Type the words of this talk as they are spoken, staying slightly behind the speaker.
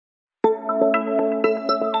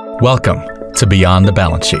Welcome to Beyond the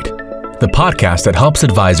Balance Sheet, the podcast that helps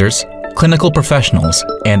advisors, clinical professionals,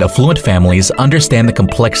 and affluent families understand the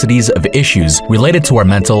complexities of issues related to our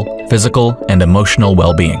mental, physical, and emotional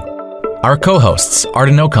well-being. Our co-hosts,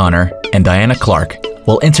 Arden O'Connor and Diana Clark,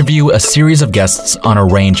 will interview a series of guests on a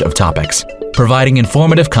range of topics, providing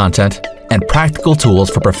informative content and practical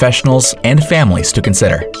tools for professionals and families to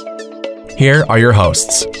consider. Here are your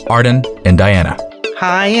hosts, Arden and Diana.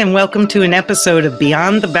 Hi, and welcome to an episode of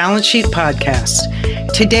Beyond the Balance Sheet podcast.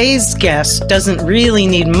 Today's guest doesn't really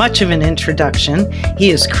need much of an introduction. He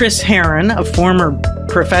is Chris Herren, a former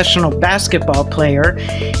professional basketball player,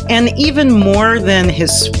 and even more than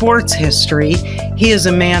his sports history, he is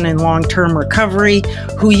a man in long-term recovery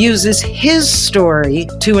who uses his story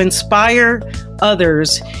to inspire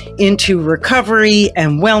others into recovery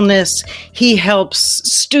and wellness. He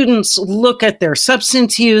helps students look at their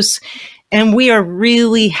substance use, and we are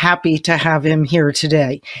really happy to have him here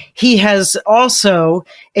today. He has also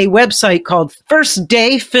a website called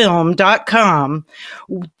firstdayfilm.com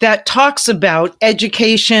that talks about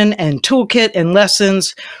education and toolkit and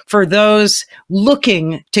lessons for those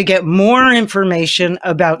looking to get more information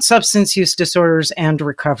about substance use disorders and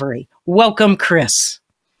recovery. Welcome, Chris.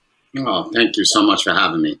 Oh, thank you so much for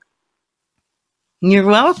having me. You're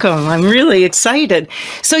welcome. I'm really excited.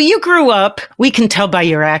 So you grew up, we can tell by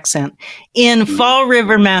your accent, in Fall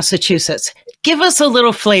River, Massachusetts. Give us a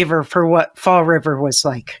little flavor for what Fall River was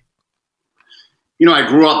like. You know, I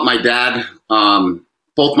grew up, my dad,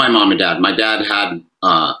 both my mom and dad. My dad had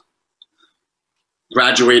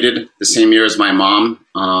graduated the same year as my mom,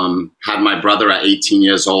 had my brother at 18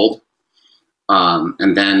 years old,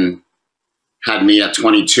 and then had me at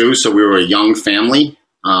 22. So we were a young family.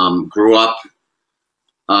 Grew up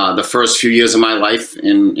the first few years of my life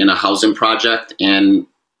in a housing project, and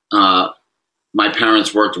my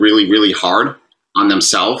parents worked really, really hard on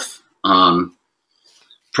themselves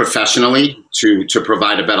professionally to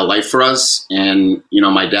provide a better life for us. And, you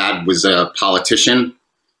know, my dad was a politician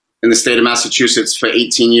in the state of Massachusetts for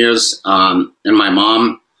 18 years. And my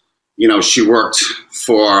mom, you know, she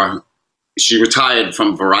retired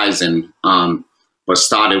from Verizon, but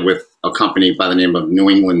started with a company by the name of New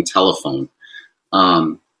England Telephone.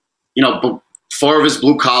 You know, before it was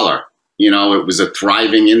blue collar, you know, it was a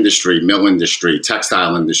thriving industry, mill industry,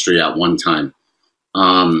 textile industry at one time,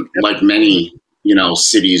 like many, you know,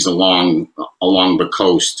 cities along the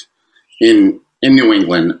coast in New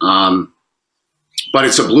England. But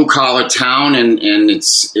it's a blue collar town, and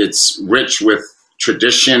it's rich with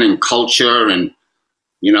tradition and culture, and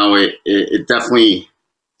you know, it definitely,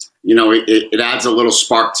 you know, it adds a little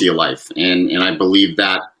spark to your life, and I believe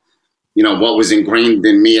that, you know, what was ingrained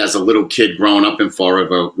in me as a little kid growing up in Fall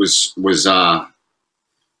River was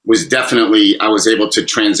definitely, I was able to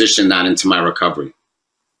transition that into my recovery.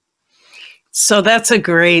 So that's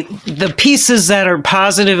the pieces that are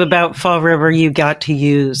positive about Fall River you got to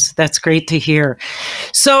use. That's great to hear.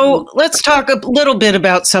 So let's talk a little bit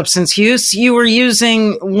about substance use. You were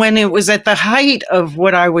using when it was at the height of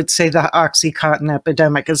what I would say the OxyContin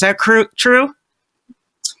epidemic. Is that true?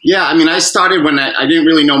 Yeah, I mean, I started when I didn't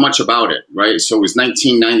really know much about it, right? So it was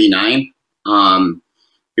 1999.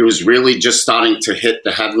 It was really just starting to hit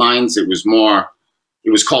the headlines. It was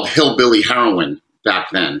called hillbilly heroin back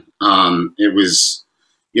then. It was,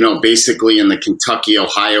 you know, basically in the Kentucky,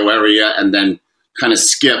 Ohio area, and then kind of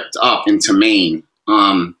skipped up into Maine,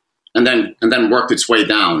 and then worked its way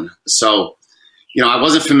down. So, you know, I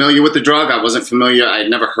wasn't familiar with the drug. I had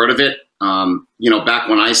never heard of it. You know, back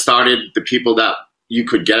when I started, the people that you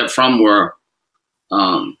could get it from were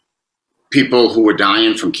people who were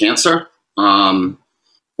dying from cancer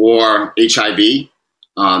or HIV.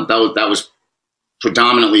 That was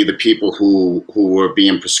predominantly the people who were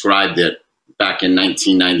being prescribed it back in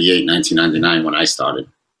 1998, 1999 when I started.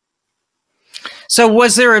 So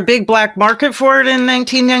was there a big black market for it in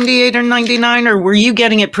 1998 or 99, or were you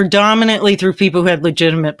getting it predominantly through people who had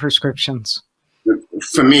legitimate prescriptions?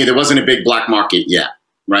 For me, there wasn't a big black market yet.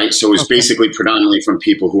 Right. So it was basically predominantly from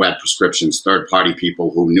people who had prescriptions, third party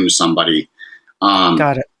people who knew somebody.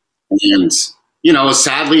 Got it. And, you know,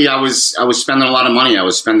 sadly, I was spending a lot of money. I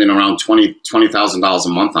was spending around $20,000 a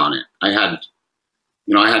month on it. I had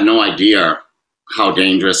no idea how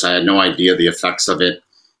dangerous. I had no idea the effects of it.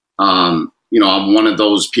 You know, I'm one of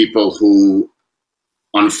those people who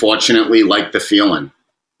unfortunately like the feeling.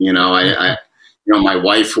 You know, you know, my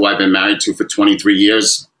wife, who I've been married to for 23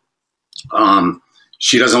 years,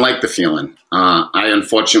 she doesn't like the feeling. I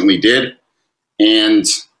unfortunately did, and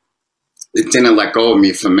it didn't let go of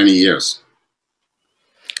me for many years.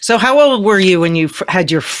 So how old were you when you had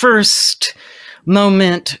your first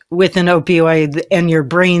moment with an opioid and your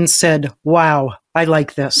brain said, wow, I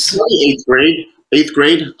like this? Eighth grade. Eighth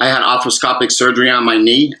grade, I had arthroscopic surgery on my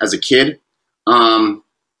knee as a kid.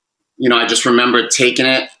 I just remember taking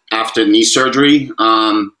it after knee surgery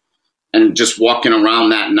and just walking around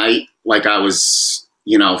that night like I was,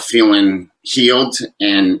 feeling healed.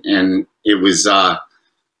 And it was, I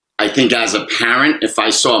think as a parent, if I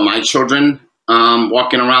saw my children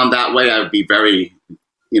walking around that way, I would be very,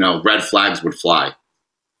 red flags would fly.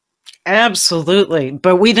 Absolutely.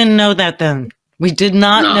 But we didn't know that then. We did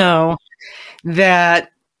not know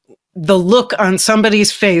that the look on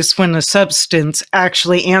somebody's face when a substance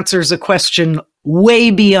actually answers a question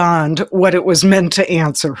way beyond what it was meant to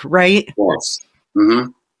answer, right? Of course.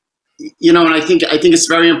 Mm-hmm. And I think it's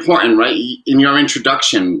very important, right? In your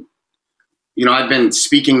introduction, I've been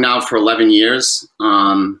speaking now for 11 years.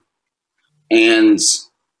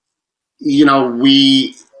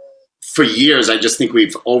 For years, I just think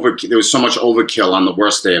there was so much overkill on the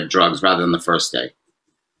worst day of drugs rather than the first day.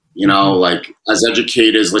 Like as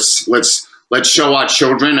educators, let's show our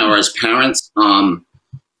children or as parents,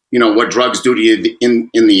 what drugs do to you in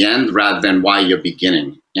the end rather than why you're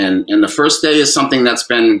beginning. And the first day is something that's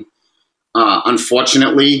been,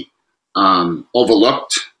 unfortunately,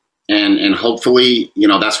 overlooked. And hopefully,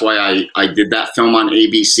 that's why I did that film on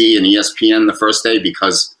ABC and ESPN the first day,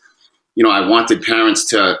 because, I wanted parents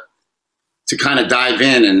to kind of dive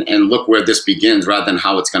in and look where this begins rather than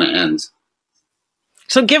how it's going to end.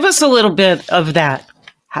 So give us a little bit of that.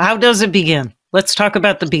 How does it begin? Let's talk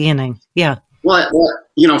about the beginning. Yeah. Well,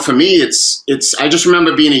 for me, it's, I just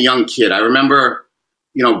remember being a young kid. I remember,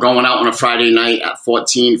 going out on a Friday night at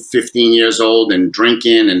 14, 15 years old and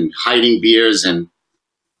drinking and hiding beers. And,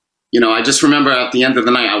 I just remember at the end of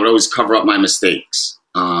the night, I would always cover up my mistakes.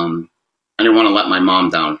 I didn't want to let my mom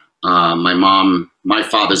down. My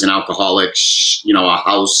father's an alcoholic. Our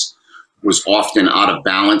house was often out of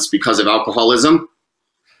balance because of alcoholism.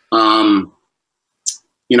 And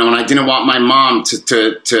I didn't want my mom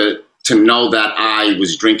to know that I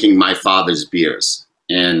was drinking my father's beers,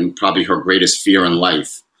 and probably her greatest fear in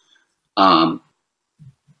life. But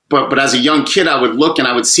as a young kid, I would look and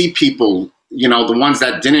I would see people, the ones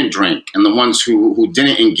that didn't drink and the ones who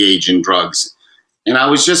didn't engage in drugs. And I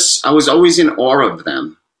was always in awe of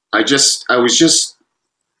them. I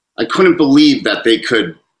couldn't believe that they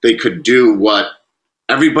could do what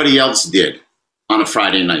everybody else did on a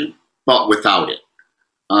Friday night, but without it.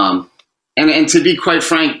 And to be quite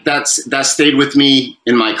frank, that stayed with me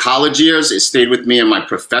in my college years. It stayed with me in my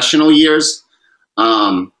professional years.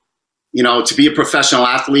 To be a professional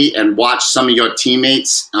athlete and watch some of your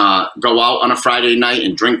teammates go out on a Friday night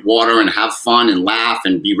and drink water and have fun and laugh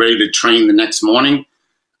and be ready to train the next morning.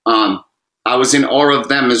 I was in awe of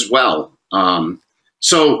them as well. It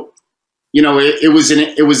was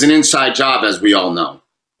an inside job, as we all know,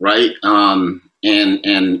 right?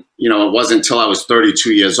 It wasn't until I was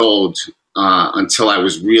 32 years old until I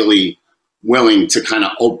was really willing to kind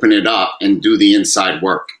of open it up and do the inside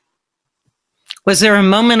work. Was there a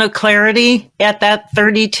moment of clarity at that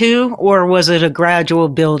 32, or was it a gradual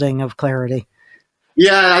building of clarity?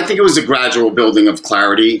 Yeah, I think it was a gradual building of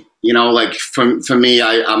clarity. Like for me,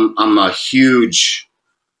 I'm a huge,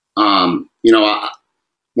 when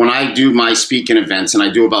I do my speaking events, and I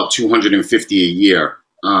do about 250 a year,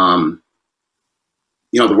 the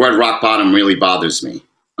word rock bottom really bothers me.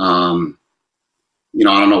 I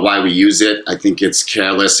don't know why we use it. I think it's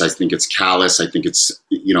careless. I think it's callous. I think it's,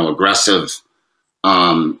 aggressive.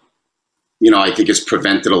 I think it's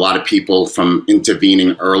prevented a lot of people from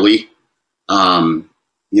intervening early.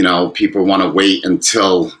 People want to wait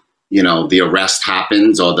until, the arrest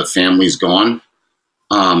happens or the family's gone,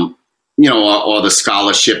 or the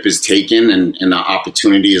scholarship is taken and the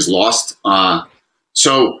opportunity is lost.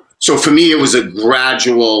 So for me, it was a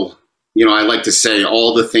gradual, I like to say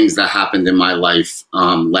all the things that happened in my life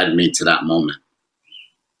led me to that moment.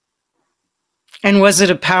 And was it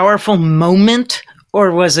a powerful moment, or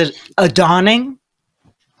was it a dawning?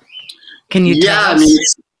 Can you tell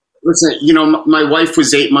us? Listen, my wife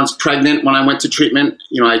was 8 months pregnant when I went to treatment.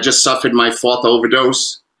 I just suffered my 4th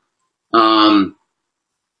overdose. And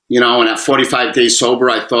at 45 days sober,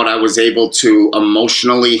 I thought I was able to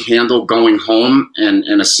emotionally handle going home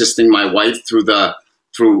and assisting my wife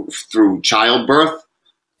through childbirth.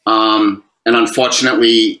 And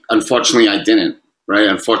unfortunately, I didn't. Right.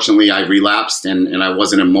 Unfortunately, I relapsed and I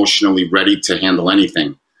wasn't emotionally ready to handle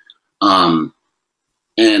anything.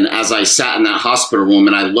 And as I sat in that hospital room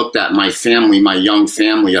and I looked at my family, my young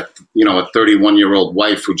family, a 31-year-old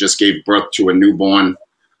wife who just gave birth to a newborn,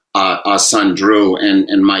 our son Drew,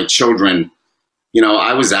 and my children,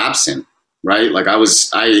 I was absent. right? Like I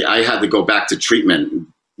had to go back to treatment.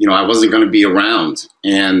 I wasn't going to be around.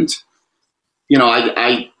 And,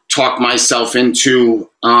 I talked myself into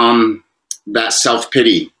that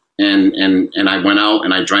self-pity. And I went out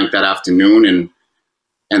and I drank that afternoon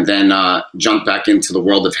and then jumped back into the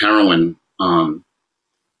world of heroin.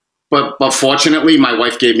 But fortunately, my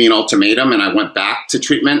wife gave me an ultimatum and I went back to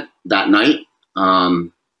treatment that night.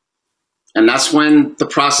 And that's when the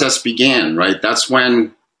process began, right? That's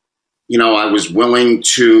when, I was willing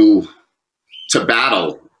to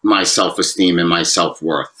battle my self-esteem and my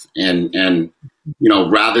self-worth. And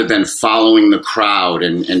rather than following the crowd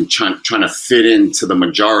and trying to fit into the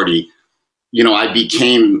majority, I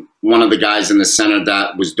became one of the guys in the center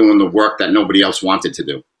that was doing the work that nobody else wanted to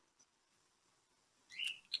do.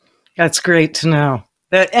 That's great to know.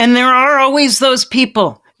 And there are always those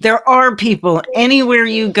people. There are people anywhere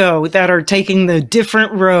you go that are taking the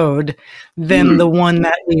different road than the one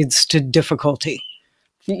that leads to difficulty.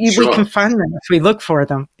 Sure. We can find them if we look for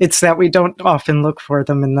them. It's that we don't often look for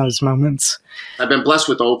them in those moments. I've been blessed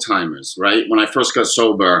with old timers, right? When I first got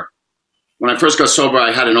sober,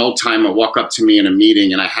 I had an old timer walk up to me in a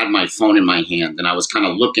meeting and I had my phone in my hand and I was kind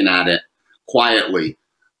of looking at it quietly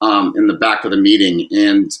in the back of the meeting.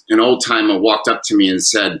 And an old timer walked up to me and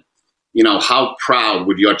said, how proud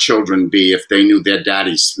would your children be if they knew their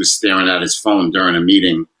daddy was staring at his phone during a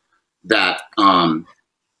meeting that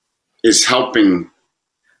is helping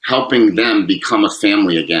them become a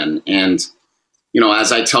family again. And,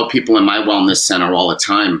 as I tell people in my wellness center all the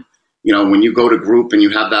time, when you go to group and you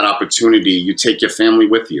have that opportunity, you take your family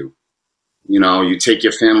with you. You take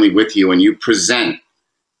your family with you and you present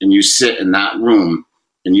and you sit in that room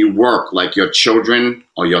and you work like your children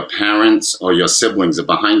or your parents or your siblings are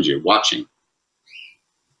behind you watching.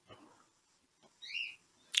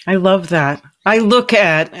 I love that. I look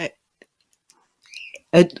at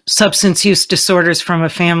substance use disorders from a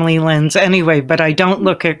family lens anyway, but I don't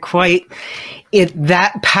look at quite it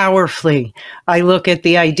that powerfully. I look at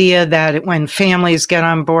the idea that when families get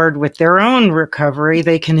on board with their own recovery,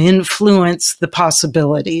 they can influence the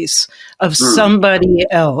possibilities of somebody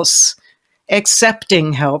else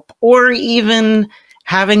accepting help or even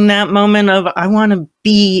having that moment of, I want to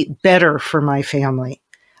be better for my family.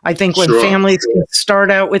 I think when families can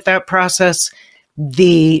start out with that process,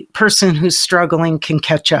 the person who's struggling can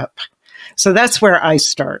catch up. So that's where I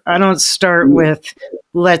start. I don't start with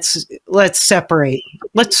let's separate.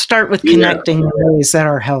 Let's start with connecting in ways that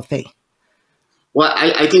are healthy. Well,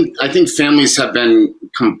 I think families have been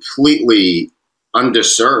completely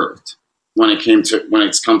underserved when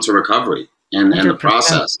it's come to recovery and the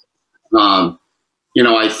process. I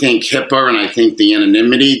think HIPAA and I think the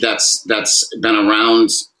anonymity that's been around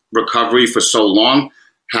recovery for so long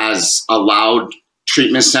has allowed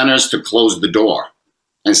treatment centers to close the door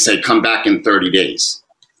and say, come back in 30 days.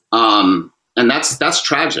 And that's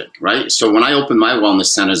tragic, right? So when I opened my wellness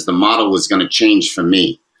centers, the model was going to change for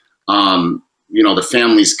me. The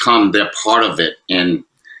families come, they're part of it. And,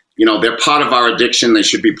 they're part of our addiction. They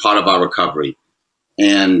should be part of our recovery.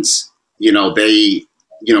 And,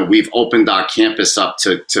 we've opened our campus up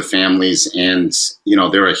to families and,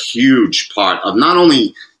 they're a huge part of not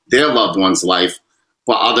only their loved one's life,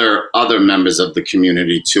 but other members of the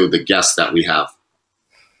community too, the guests that we have.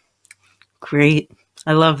 Great.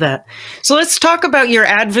 I love that. So let's talk about your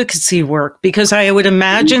advocacy work, because I would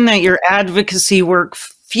imagine that your advocacy work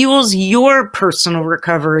fuels your personal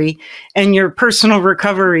recovery and your personal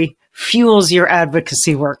recovery fuels your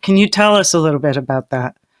advocacy work. Can you tell us a little bit about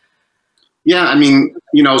that? Yeah,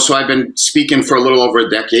 so I've been speaking for a little over a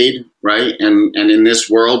decade, right? And in this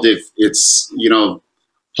world, if it's,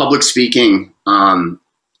 public speaking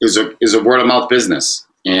is a word of mouth business.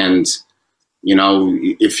 And,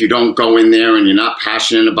 if you don't go in there and you're not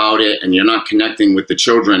passionate about it and you're not connecting with the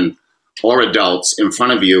children or adults in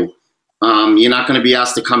front of you, you're not going to be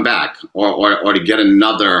asked to come back or to get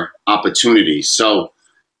another opportunity. So,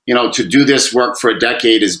 to do this work for a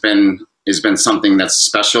decade has been something that's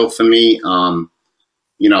special for me.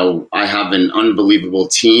 I have an unbelievable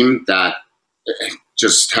team that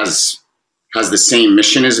just has the same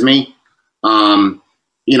mission as me. And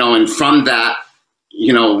from that,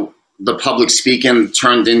 the public speaking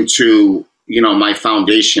turned into, my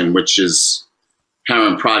foundation, which is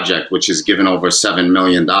Herren Project, which has given over $7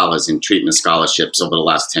 million in treatment scholarships over the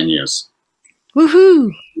last 10 years.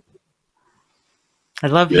 Woohoo! I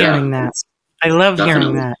love hearing that. I love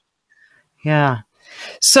hearing that. Yeah.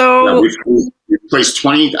 So we've placed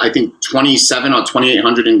 27 or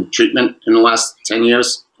 2,800 in treatment in the last 10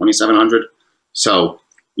 years, 2,700. So,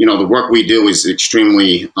 the work we do is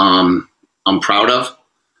extremely, I'm proud of.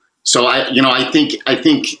 So I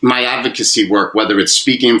think my advocacy work, whether it's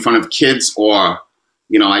speaking in front of kids or,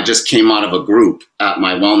 I just came out of a group at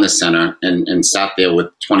my wellness center and sat there with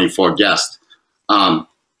 24 guests.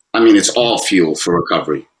 It's all fuel for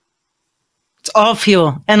recovery. It's all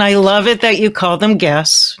fuel. And I love it that you call them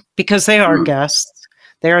guests, because they are guests.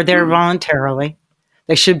 They are there voluntarily.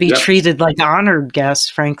 They should be treated like honored guests,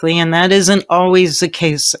 frankly. And that isn't always the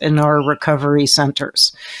case in our recovery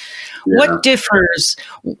centers. Yeah. What differs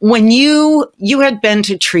when you had been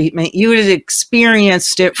to treatment, you had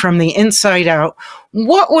experienced it from the inside out.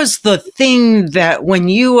 What was the thing that when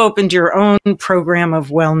you opened your own program of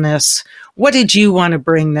wellness, what did you want to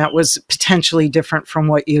bring that was potentially different from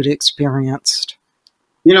what you'd experienced?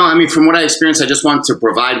 From what I experienced, I just want to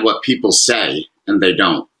provide what people say and they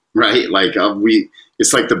don't, right? Like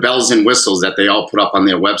it's like the bells and whistles that they all put up on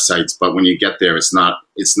their websites, but when you get there, it's not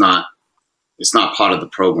part of the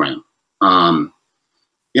program.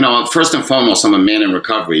 First and foremost, I'm a man in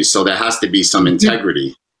recovery, so there has to be some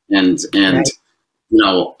integrity. And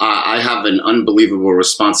I have an unbelievable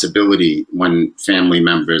responsibility when family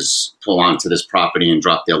members pull onto this property and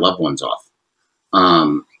drop their loved ones off.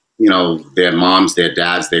 Their moms, their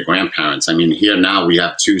dads, their grandparents. Here now we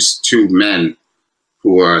have two men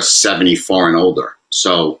who are 74 and older.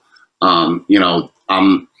 So, talk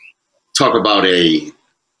about a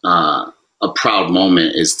proud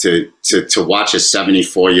moment is to watch a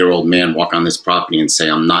 74-year-old man walk on this property and say,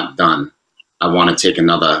 I'm not done. I want to take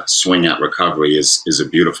another swing at recovery is a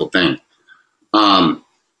beautiful thing.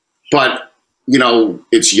 But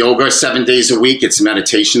it's yoga 7 days a week. It's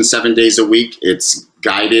meditation 7 days a week. It's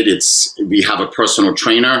guided. We have a personal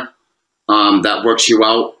trainer that works you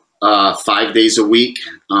out 5 days a week.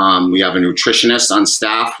 We have a nutritionist on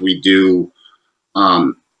staff. We do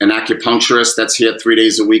an acupuncturist that's here 3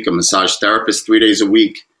 days a week, a massage therapist 3 days a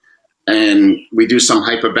week, and we do some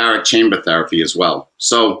hyperbaric chamber therapy as well.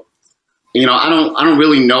 So, I don't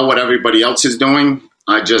really know what everybody else is doing.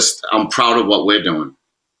 I'm proud of what we're doing.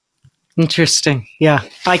 Interesting. Yeah.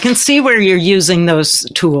 I can see where you're using those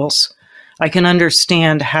tools. I can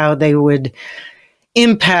understand how they would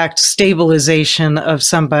impact stabilization of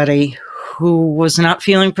somebody who was not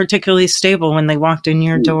feeling particularly stable when they walked in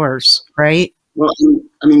your doors, right? Well,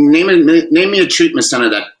 name me a treatment center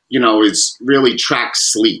that, is really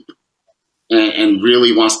tracks sleep and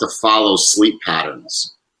really wants to follow sleep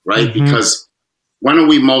patterns, right? Mm-hmm. Because when are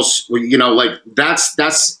we most, that's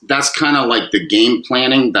kind of like the game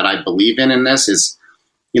planning that I believe in this is,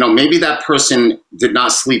 maybe that person did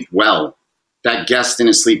not sleep well. That guest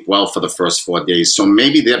didn't sleep well for the first 4 days. So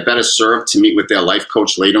maybe they're better served to meet with their life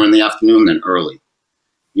coach later in the afternoon than early,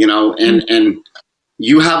 and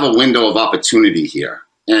you have a window of opportunity here.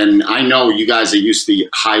 And I know you guys are used to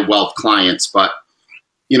high wealth clients, but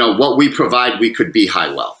what we provide, we could be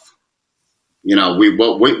high wealth.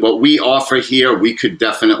 What we offer here, we could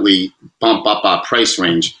definitely bump up our price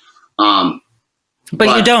range. But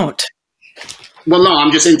you don't. Well, no,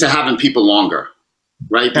 I'm just into having people longer,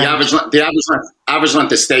 right? The average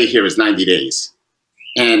length of stay here is 90 days.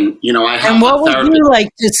 And, I have And what would you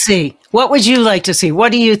like to see? What would you like to see?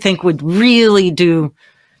 What do you think would really do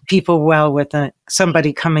people well with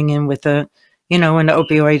somebody coming in with an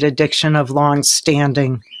opioid addiction of long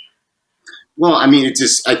standing? Well,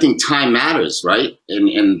 I think time matters, right?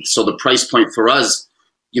 And so the price point for us,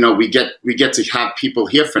 we get to have people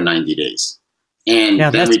here for 90 days. And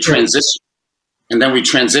then we transition. And then we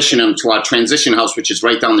transition them to our transition house, which is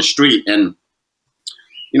right down the street. And,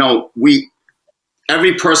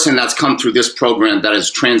 every person that's come through this program that has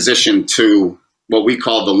transitioned to what we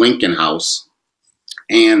call the Lincoln House,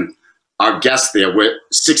 and our guests there,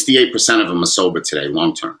 68% of them are sober today,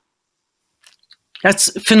 long term. That's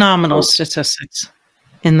phenomenal statistics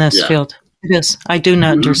in this field. It is. I do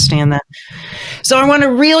not understand that. So I want to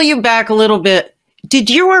reel you back a little bit. Did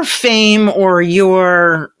your fame or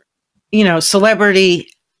your, celebrity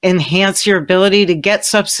enhance your ability to get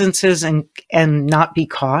substances and not be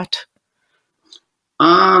caught?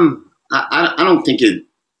 I don't think it.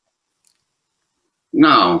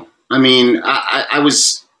 No, I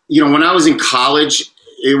was, when I was in college,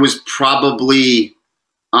 it was probably,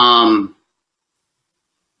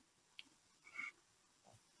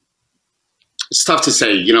 it's tough to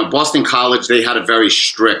say, Boston College, they had a very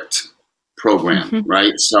strict program,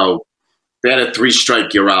 right? So they had a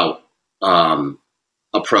 3-strike you're out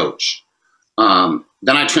approach.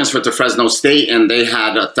 Then I transferred to Fresno State and they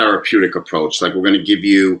had a therapeutic approach. Like we're going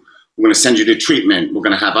to send you to treatment. We're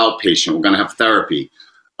going to have outpatient. We're going to have therapy.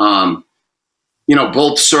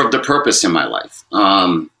 Both served a purpose in my life.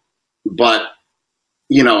 But,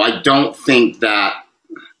 I don't think that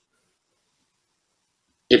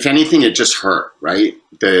if anything, it just hurt, right?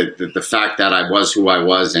 The fact that I was who I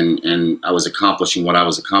was and I was accomplishing what I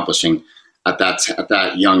was accomplishing at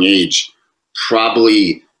that young age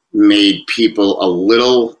probably made people a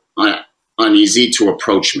little uneasy to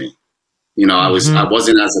approach me. You know, I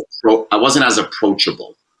wasn't as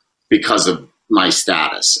approachable because of my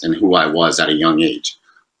status and who I was at a young age.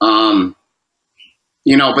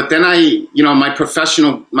 You know, but then my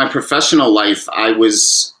professional life, I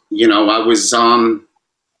was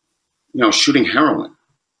shooting heroin.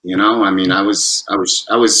 You know, I mean, I was at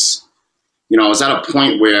a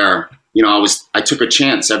point where, I took a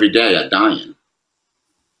chance every day at dying.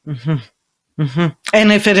 Mm-hmm. Mm-hmm.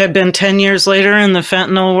 And if it had been 10 years later in the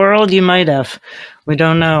fentanyl world, you might have. We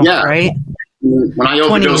don't know, right? When I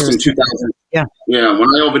overdosed in 2000, when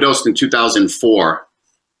I overdosed in 2004,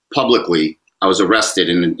 publicly, I was arrested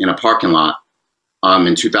in a parking lot.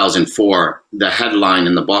 In 2004, the headline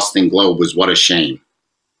in the Boston Globe was "What a shame."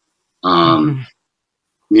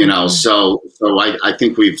 You know, so I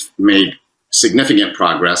think we've made significant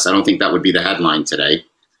progress. I don't think that would be the headline today.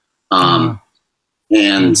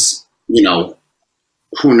 And, you know,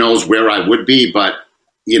 who knows where I would be, but,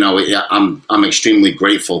 you know, I'm extremely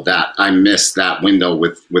grateful that I missed that window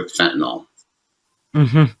with fentanyl.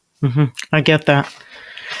 Mm-hmm. Mm-hmm. I get that.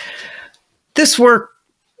 This work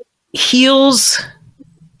heals,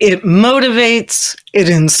 it motivates, it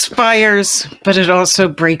inspires, but it also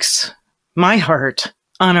breaks my heart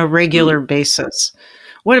on a regular basis.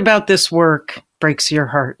 What about this work breaks your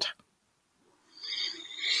heart?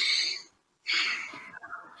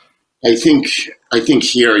 I think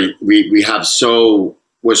here we're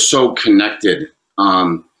so connected.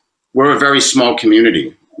 We're a very small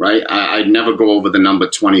community, right? I'd never go over the number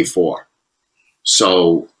 24.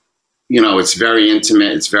 So, you know, it's very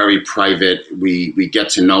intimate. It's very private. We get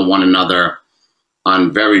to know one another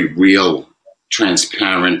on very real,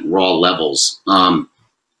 transparent, raw levels.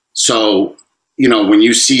 So, you know, when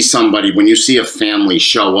you see a family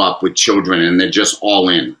show up with children and they're just all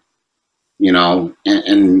in, you know,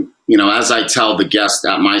 and you know, as I tell the guests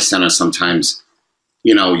at my center sometimes,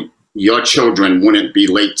 you know, your children wouldn't be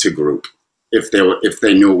late to group if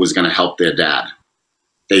they knew it was going to help their dad.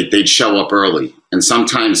 They'd show up early, and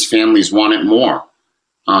sometimes families want it more.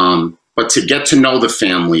 But to get to know the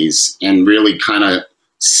families and really kind of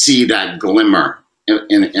see that glimmer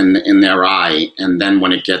in their eye, and then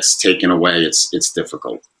when it gets taken away, it's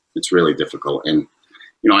difficult. It's really difficult. And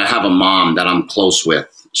you know, I have a mom that I'm close with.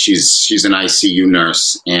 She's an ICU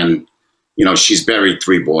nurse, and you know, she's buried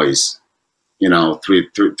 3 boys. You know, three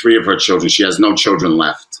of her children. She has no children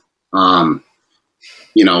left.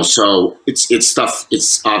 You know, so it's stuff.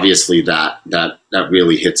 It's obviously that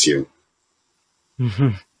really hits you.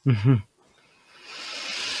 Mm-hmm. Mm-hmm.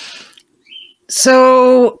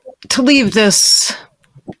 So to leave this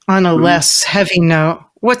on a less heavy note,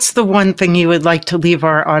 what's the one thing you would like to leave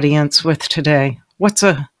our audience with today? What's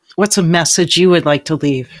a message you would like to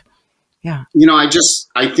leave? Yeah. You know, I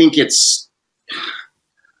think it's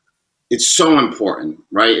so important,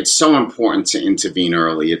 right? It's so important to intervene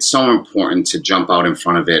early. It's so important to jump out in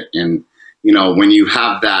front of it. And, you know, when you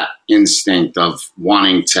have that instinct of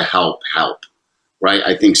wanting to help, right?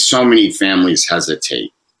 I think so many families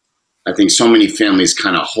hesitate. I think so many families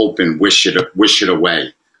kind of hope and wish it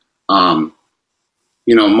away.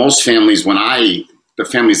 You know, most families, the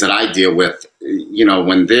families that I deal with, you know,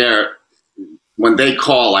 when they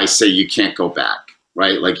call, I say, you can't go back,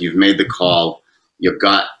 right? Like, you've made the call, your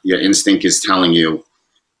gut, your instinct is telling you,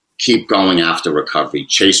 keep going after recovery,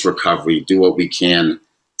 chase recovery, do what we can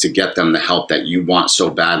to get them the help that you want so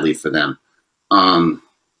badly for them.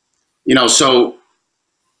 You know, so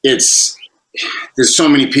there's so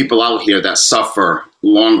many people out here that suffer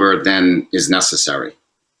longer than is necessary.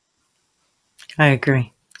 I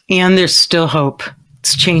agree. And there's still hope.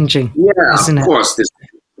 It's changing. Yeah, of course.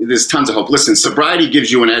 There's tons of hope. Listen, sobriety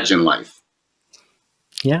gives you an edge in life.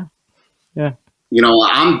 Yeah. Yeah. You know,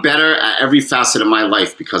 I'm better at every facet of my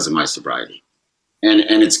life because of my sobriety. And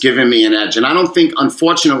it's given me an edge. And I don't think,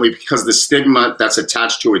 unfortunately, because the stigma that's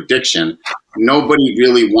attached to addiction, nobody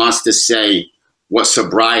really wants to say what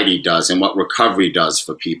sobriety does and what recovery does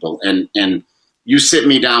for people. And you sit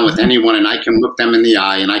me down with anyone and I can look them in the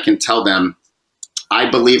eye and I can tell them, I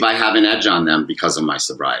believe I have an edge on them because of my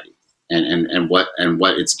sobriety and what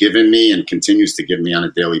it's given me and continues to give me on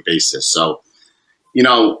a daily basis. So, you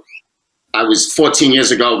know, I was 14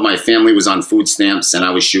 years ago, my family was on food stamps and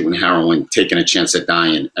I was shooting heroin, taking a chance at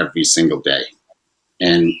dying every single day.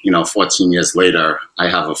 And, you know, 14 years later, I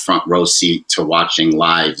have a front row seat to watching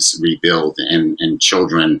lives rebuild and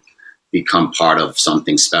children become part of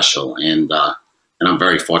something special. And I'm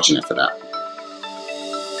very fortunate for that.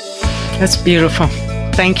 That's beautiful.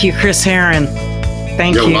 Thank you, Chris Herren.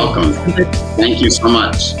 Thank you. You're welcome. Thank you so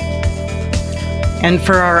much. And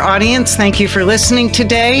for our audience, thank you for listening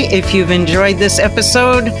today. If you've enjoyed this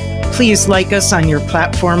episode, please like us on your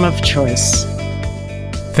platform of choice.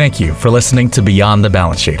 Thank you for listening to Beyond the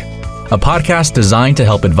Balance Sheet, a podcast designed to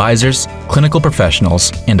help advisors, clinical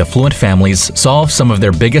professionals, and affluent families solve some of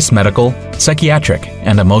their biggest medical, psychiatric,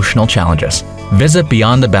 and emotional challenges. Visit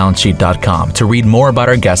beyondthebalancesheet.com to read more about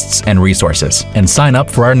our guests and resources, and sign up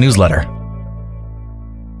for our newsletter.